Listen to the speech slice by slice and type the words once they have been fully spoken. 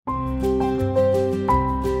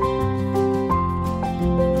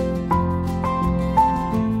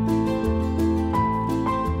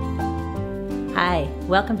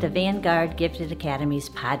welcome to Vanguard Gifted Academy's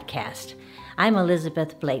podcast. I'm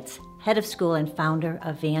Elizabeth Blates, head of school and founder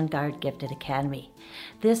of Vanguard Gifted Academy.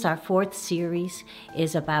 This, our fourth series,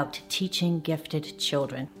 is about teaching gifted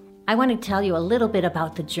children. I want to tell you a little bit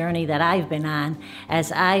about the journey that I've been on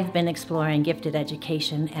as I've been exploring gifted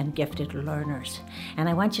education and gifted learners. And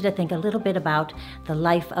I want you to think a little bit about the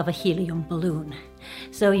life of a helium balloon.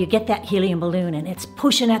 So you get that helium balloon and it's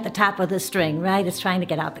pushing at the top of the string, right? It's trying to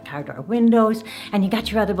get out the car door windows, and you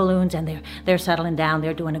got your other balloons and they're settling down,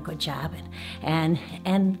 they're doing a good job. And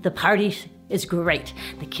the party is great.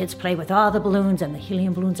 The kids play with all the balloons and the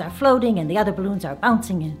helium balloons are floating and the other balloons are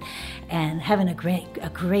bouncing and having a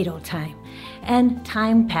great old time. And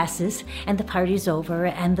time passes and the party's over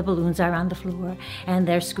and the balloons are on the floor and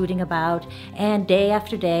they're scooting about, and day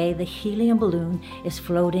after day the helium balloon is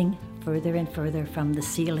floating further and further from the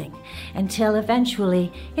ceiling until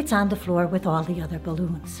eventually it's on the floor with all the other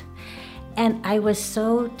balloons. And I was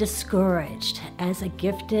so discouraged as a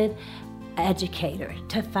gifted educator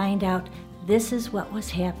to find out this is what was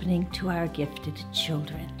happening to our gifted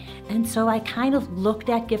children. And so I kind of looked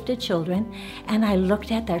at gifted children and I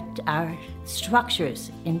looked at our structures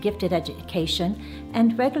in gifted education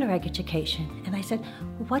and regular education. And I said,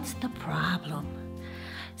 what's the problem?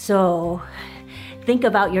 So think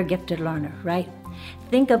about your gifted learner, right?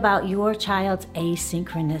 Think about your child's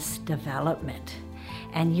asynchronous development.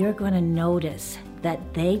 And you're going to notice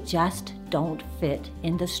that they just don't fit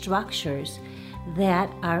in the structures that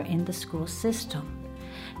are in the school system.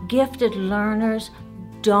 Gifted learners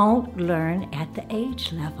don't learn at the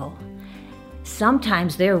age level.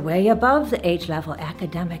 Sometimes they're way above the age level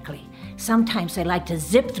academically. Sometimes they like to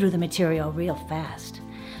zip through the material real fast.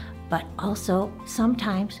 But also,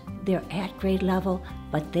 sometimes they're at grade level,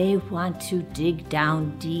 but they want to dig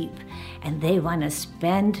down deep and they want to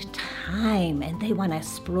spend time and they want to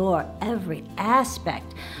explore every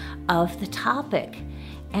aspect of the topic.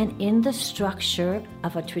 And in the structure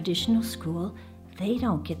of a traditional school, they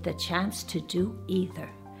don't get the chance to do either.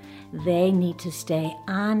 They need to stay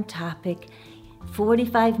on topic,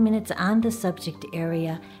 45 minutes on the subject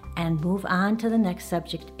area, and move on to the next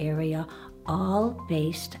subject area, all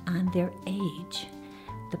based on their age.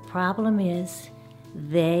 The problem is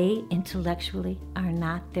they intellectually are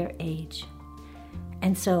not their age.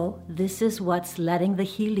 And so this is what's letting the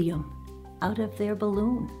helium out of their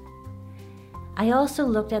balloon. I also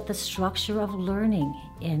looked at the structure of learning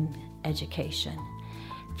in education.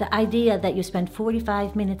 The idea that you spend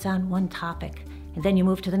 45 minutes on one topic, and then you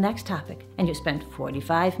move to the next topic, and you spend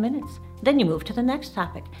 45 minutes. Then you move to the next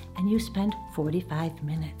topic, and you spend 45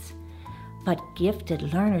 minutes. But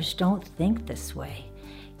gifted learners don't think this way.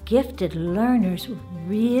 Gifted learners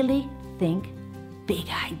really think big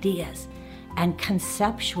ideas and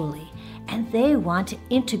conceptually, and they want to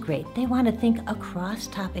integrate. They want to think across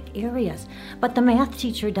topic areas. But the math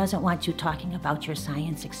teacher doesn't want you talking about your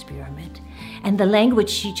science experiment, and the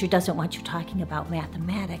language teacher doesn't want you talking about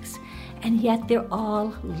mathematics, and yet they're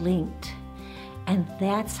all linked. And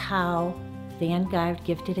that's how Vanguard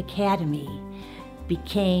Gifted Academy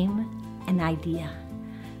became an idea,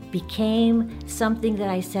 became something that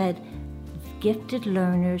I said, gifted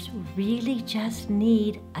learners really just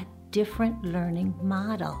need a different learning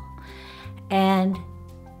model. And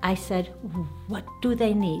I said, what do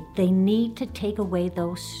they need? They need to take away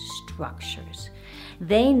those structures.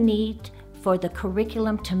 They need for the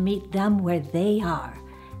curriculum to meet them where they are,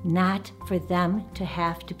 not for them to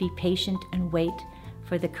have to be patient and wait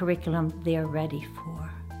for the curriculum they're ready for.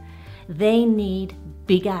 They need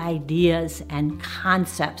big ideas and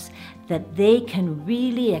concepts that they can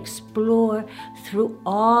really explore through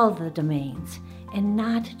all the domains and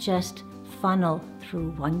not just funnel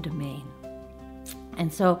through one domain.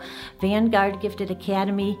 And so Vanguard Gifted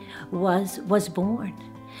Academy was born.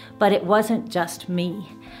 But it wasn't just me.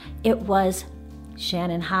 It was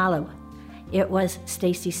Shannon Hollow. It was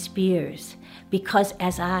Stacy Spears. Because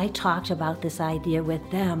as I talked about this idea with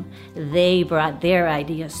them, they brought their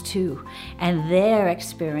ideas too, and their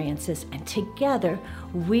experiences. And together,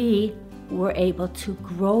 we were able to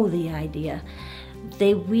grow the idea.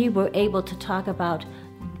 We were able to talk about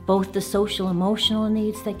both the social emotional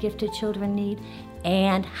needs that gifted children need,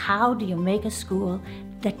 and how do you make a school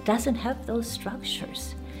that doesn't have those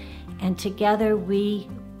structures. And together we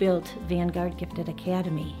built Vanguard Gifted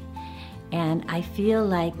Academy. And I feel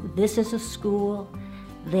like this is a school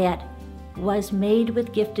that was made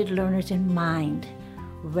with gifted learners in mind,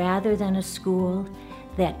 rather than a school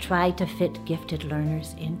that tried to fit gifted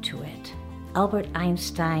learners into it. Albert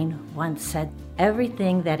Einstein once said,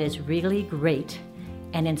 "Everything that is really great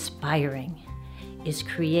and inspiring is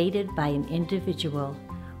created by an individual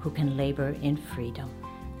who can labor in freedom."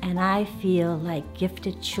 And I feel like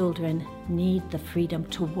gifted children need the freedom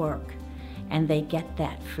to work, and they get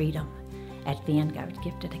that freedom at Vanguard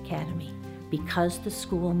Gifted Academy because the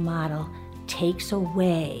school model takes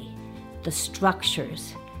away the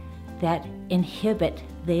structures that inhibit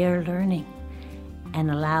their learning and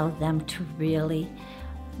allow them to really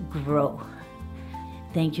grow.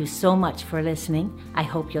 Thank you so much for listening. I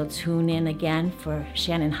hope you'll tune in again for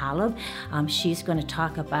Shannon Holub. She's going to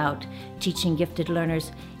talk about teaching gifted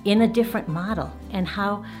learners in a different model and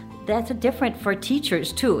how that's different for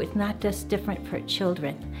teachers too. It's not just different for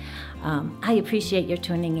children. I appreciate your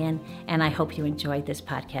tuning in, and I hope you enjoyed this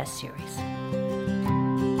podcast series.